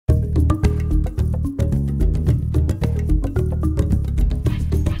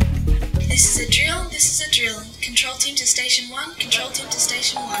team to Station 1, control team to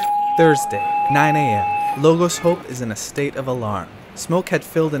Station 1. Thursday, 9 a.m. Logos Hope is in a state of alarm. Smoke had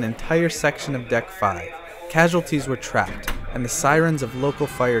filled an entire section of Deck 5. Casualties were trapped, and the sirens of local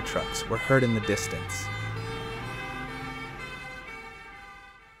fire trucks were heard in the distance.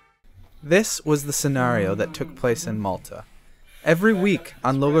 This was the scenario that took place in Malta. Every week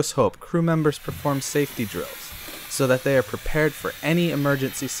on Logos Hope, crew members perform safety drills so that they are prepared for any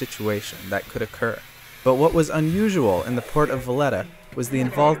emergency situation that could occur. But what was unusual in the port of Valletta was the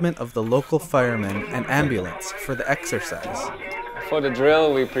involvement of the local firemen and ambulance for the exercise. For the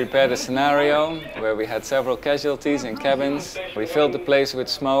drill, we prepared a scenario where we had several casualties in cabins. We filled the place with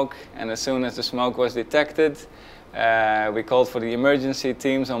smoke, and as soon as the smoke was detected, we called for the emergency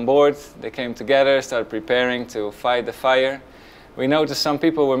teams on board. They came together, started preparing to fight the fire. We noticed some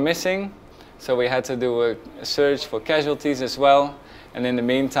people were missing, so we had to do a search for casualties as well. And in the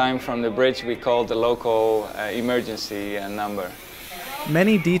meantime, from the bridge, we called the local emergency number.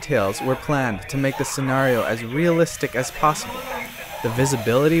 Many details were planned to make the scenario as realistic as possible. The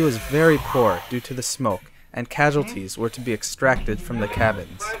visibility was very poor due to the smoke, and casualties were to be extracted from the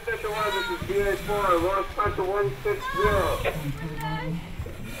cabins.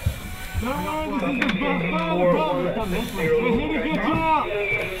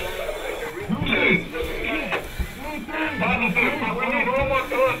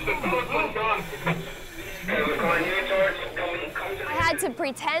 I had to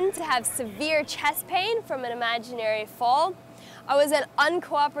pretend to have severe chest pain from an imaginary fall. I was an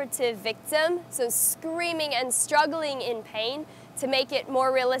uncooperative victim, so screaming and struggling in pain to make it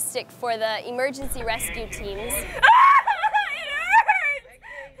more realistic for the emergency rescue teams.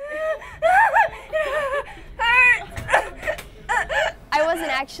 I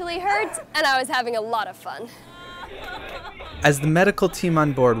wasn't actually hurt, and I was having a lot of fun. As the medical team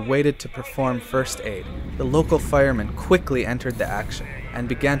on board waited to perform first aid, the local firemen quickly entered the action and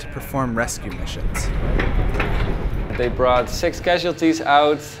began to perform rescue missions. They brought 6 casualties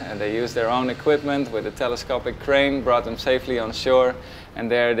out, and they used their own equipment with a telescopic crane, brought them safely on shore, and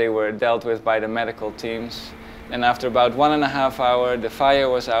there they were dealt with by the medical teams. And after about 1.5 hours, the fire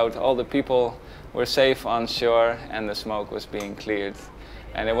was out, all the people were safe on shore, and the smoke was being cleared.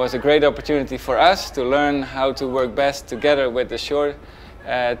 And it was a great opportunity for us to learn how to work best together with the shore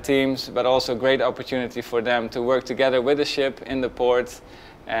teams, but also a great opportunity for them to work together with the ship in the port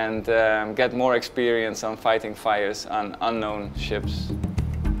and get more experience on fighting fires on unknown ships.